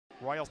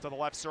Royals to the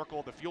left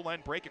circle, the fuel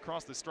end break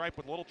across the stripe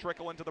with a little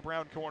trickle into the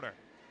brown corner.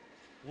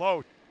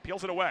 Lowe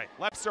peels it away,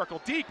 left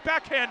circle, Deke,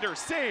 backhander,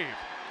 save.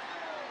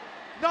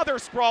 Another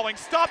sprawling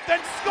stop, then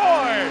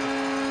scored!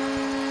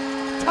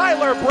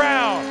 Tyler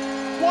Brown,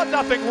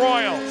 1-0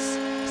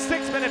 Royals.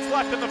 6 minutes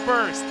left in the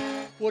first.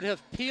 Would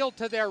have peeled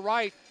to their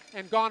right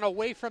and gone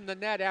away from the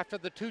net after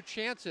the two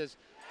chances.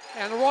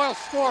 And the Royals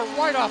score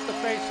right off the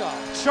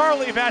faceoff.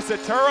 Charlie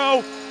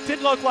Vasaturo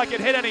didn't look like it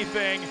hit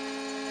anything.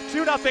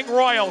 2-0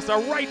 Royals, a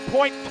right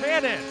point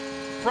cannon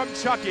from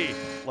Chucky.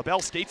 LaBelle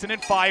skates in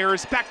and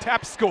fires, back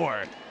tap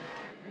score.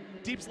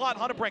 Deep slot,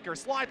 Hunnebrinker,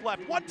 slide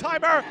left,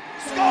 one-timer,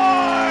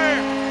 score!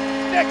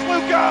 Nick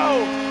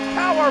Luco,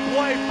 power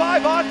play,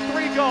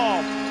 5-on-3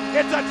 goal.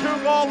 It's a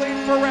 2-goal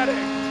lead for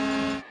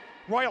Reading.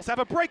 Royals have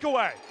a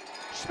breakaway.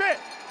 Schmidt,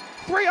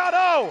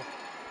 3-on-0,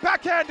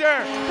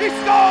 backhander, he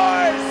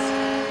scores!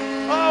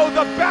 Oh,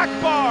 the back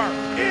bar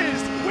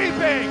is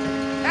weeping.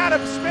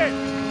 Adam Schmidt,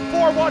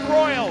 4-1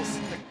 Royals.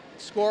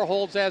 Score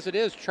holds as it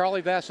is.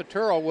 Charlie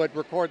Vasaturo would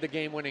record the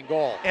game-winning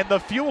goal. And the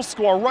fuel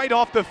score right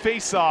off the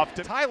face-off.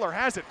 Tyler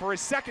has it for his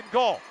second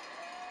goal.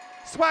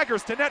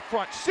 Swaggers to net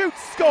front,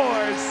 shoots,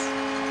 scores.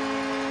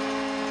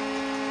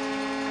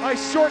 A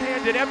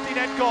shorthanded empty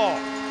net goal.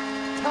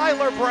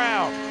 Tyler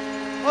Brown,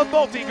 a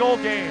multi-goal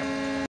game.